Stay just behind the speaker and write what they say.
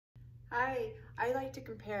Hi, I like to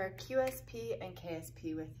compare Qsp and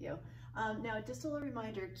Ksp with you. Now, just a little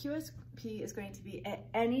reminder, Qsp is going to be at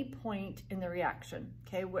any point in the reaction,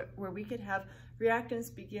 okay, where we could have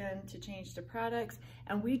reactants begin to change to products,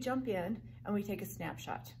 and we jump in and we take a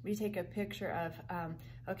snapshot. We take a picture of,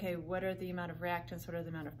 okay, what are the amount of reactants, what are the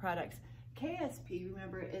amount of products. Ksp,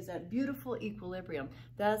 remember, is a beautiful equilibrium.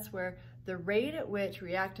 That's where the rate at which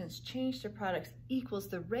reactants change to products equals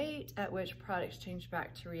the rate at which products change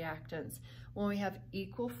back to reactants. When we have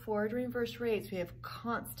equal forward and reverse rates, we have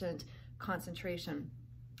constant concentration.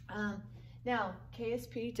 Now,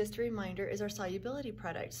 Ksp, just a reminder, is our solubility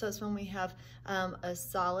product. So it's when we have a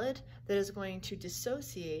solid that is going to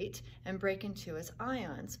dissociate and break into its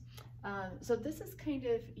ions. So this is kind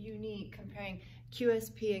of unique comparing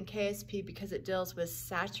Qsp and Ksp because it deals with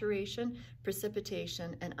saturation,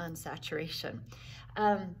 precipitation, and unsaturation.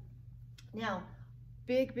 Now,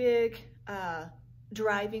 big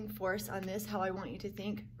driving force on this, how I want you to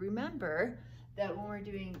think. Remember that when we're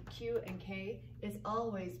doing Q and K, it's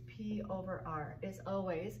always P over R. It's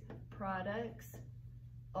always products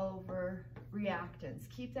over reactants.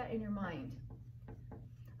 Keep that in your mind.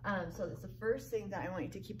 So that's the first thing that I want you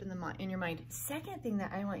to keep in your mind. Second thing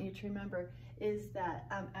that I want you to remember is that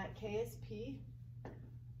at Ksp,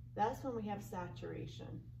 that's when we have saturation.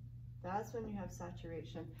 That's when you have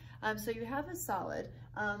saturation. So you have a solid.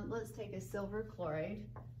 Let's take a silver chloride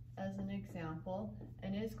as an example,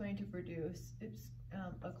 and it's going to produce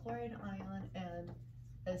a chloride ion and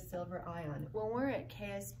a silver ion. When we're at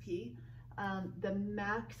Ksp, the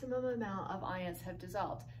maximum amount of ions have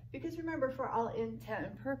dissolved. Because remember, for all intent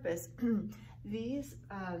and purpose, these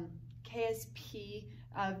Ksp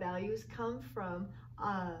values come from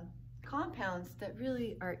compounds that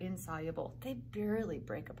really are insoluble. They barely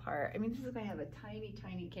break apart. I mean, this is going to have a tiny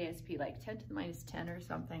Ksp, like 10 to the minus 10 or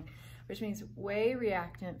something, which means way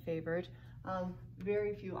reactant favored.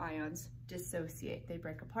 Very few ions dissociate, they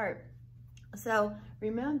break apart. So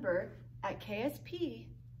remember, at Ksp,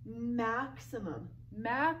 maximum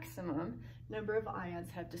number of ions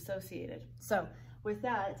have dissociated. So with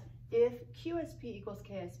that, if Qsp equals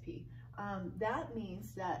Ksp, that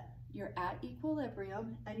means that you're at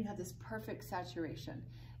equilibrium and you have this perfect saturation.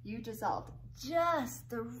 You dissolved just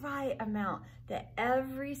the right amount that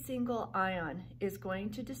every single ion is going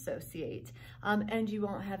to dissociate, and you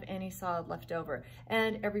won't have any solid left over.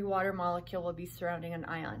 And every water molecule will be surrounding an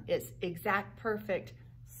ion. It's exact perfect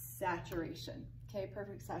saturation, okay,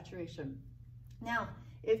 perfect saturation. Now,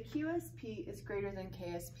 if Qsp is greater than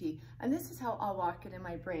Ksp, and this is how I'll walk it in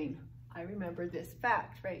my brain, I remember this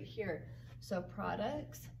fact right here. So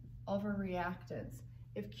products over reactants.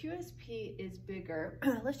 If Qsp is bigger,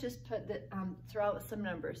 let's just put that, throw out some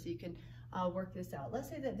numbers so you can work this out. Let's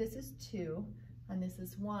say that this is 2 and this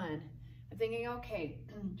is 1. I'm thinking, okay,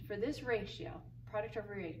 for this ratio, product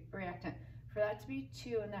over reactant, for that to be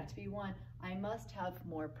 2 and that to be 1, I must have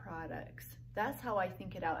more products. That's how I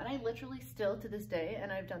think it out. And I literally still, to this day,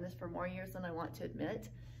 and I've done this for more years than I want to admit,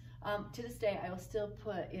 to this day, I will still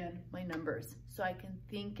put in my numbers so I can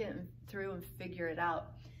think it through and figure it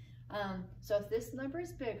out. So if this number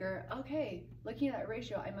is bigger, okay, looking at that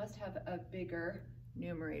ratio, I must have a bigger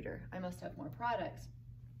numerator. I must have more products.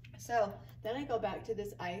 So then I go back to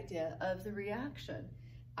this idea of the reaction.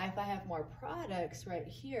 If I have more products right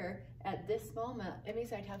here at this moment, it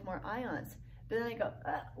means I'd have more ions. But then I go,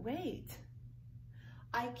 wait,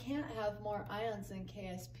 I can't have more ions than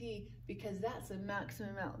Ksp because that's the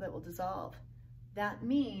maximum amount that will dissolve. That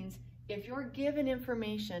means if you're given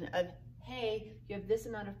information of, hey, you have this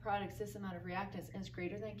amount of products, this amount of reactants, and it's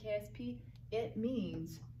greater than Ksp, it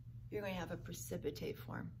means you're going to have a precipitate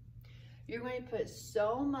form. You're going to put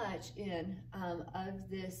so much in of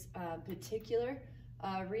this particular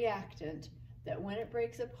reactant that when it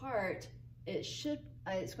breaks apart,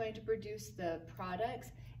 it's going to produce the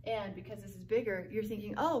products. And because this is bigger, you're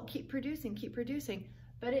thinking, oh, keep producing,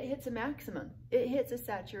 but it hits a maximum. It hits a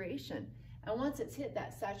saturation. And once it's hit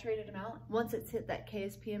that saturated amount, once it's hit that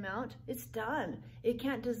Ksp amount, it's done. It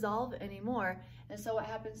can't dissolve anymore. And so what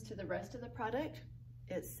happens to the rest of the product?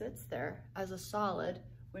 It sits there as a solid,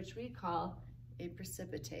 which we call a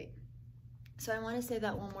precipitate. So I want to say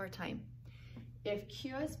that one more time. If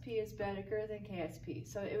Qsp is bigger than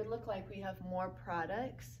Ksp, so it would look like we have more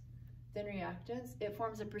products than reactants, it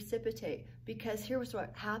forms a precipitate, because here's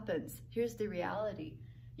what happens. Here's the reality.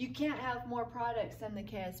 You can't have more products than the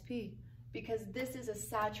Ksp because this is a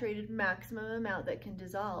saturated maximum amount that can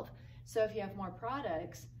dissolve. So if you have more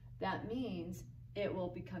products, that means it will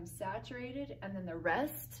become saturated, and then the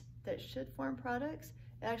rest that should form products,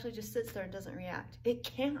 it actually just sits there and doesn't react. It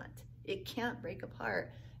can't break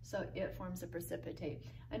apart so it forms a precipitate.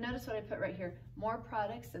 And notice what I put right here, more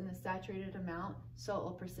products than the saturated amount, so it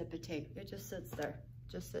will precipitate. It just sits there,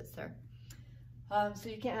 just sits there. So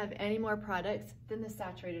you can't have any more products than the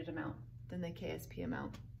saturated amount, than the Ksp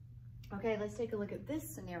amount. Okay, let's take a look at this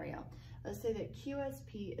scenario. Let's say that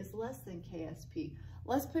Qsp is less than Ksp.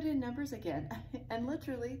 Let's put in numbers again. And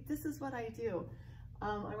literally, this is what I do.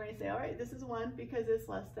 I'm going to say, all right, this is 1 because it's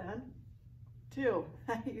less than 2.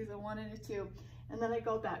 I use a 1 and a 2. And then I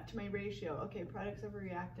go back to my ratio. Okay, products over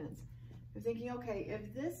reactants. I'm thinking, okay,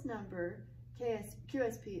 if this number,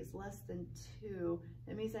 Qsp, is less than 2,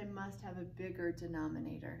 that means I must have a bigger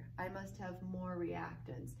denominator. I must have more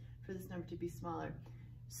reactants for this number to be smaller.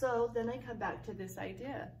 So then I come back to this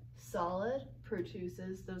idea. Solid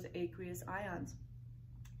produces those aqueous ions.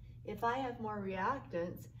 If I have more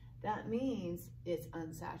reactants, that means it's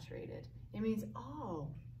unsaturated. It means, oh,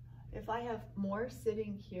 if I have more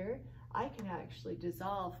sitting here, I can actually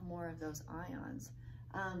dissolve more of those ions.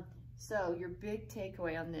 So your big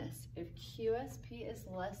takeaway on this, if Qsp is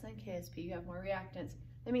less than Ksp, you have more reactants,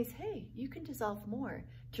 that means, hey, you can dissolve more.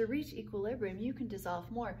 To reach equilibrium, you can dissolve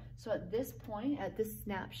more. So at this point, at this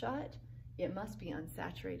snapshot, it must be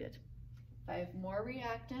unsaturated. If I have more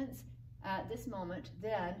reactants at this moment,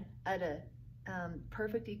 then at a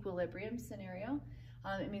perfect equilibrium scenario,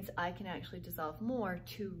 it means I can actually dissolve more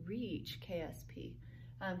to reach Ksp.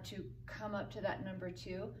 To come up to that number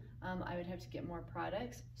 2, I would have to get more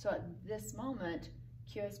products. So at this moment,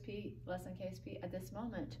 Qsp less than Ksp, at this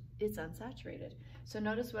moment, it's unsaturated. So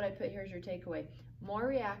notice what I put here as your takeaway. More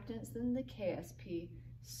reactants than the Ksp,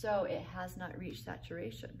 so it has not reached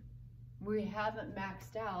saturation. We haven't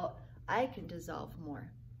maxed out, I can dissolve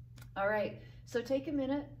more. All right, so take a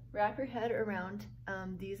minute, wrap your head around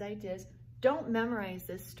these ideas. Don't memorize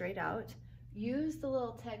this straight out. Use the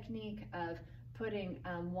little technique of putting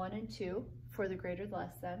 1 and 2 for the greater than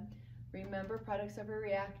less than. Remember products over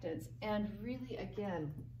reactants. And really,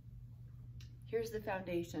 again, here's the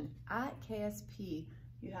foundation. At Ksp,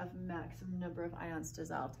 you have maximum number of ions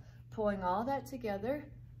dissolved. Pulling all that together,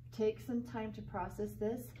 take some time to process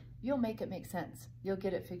this. You'll make it make sense. You'll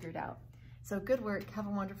get it figured out. So good work. Have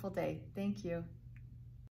a wonderful day. Thank you.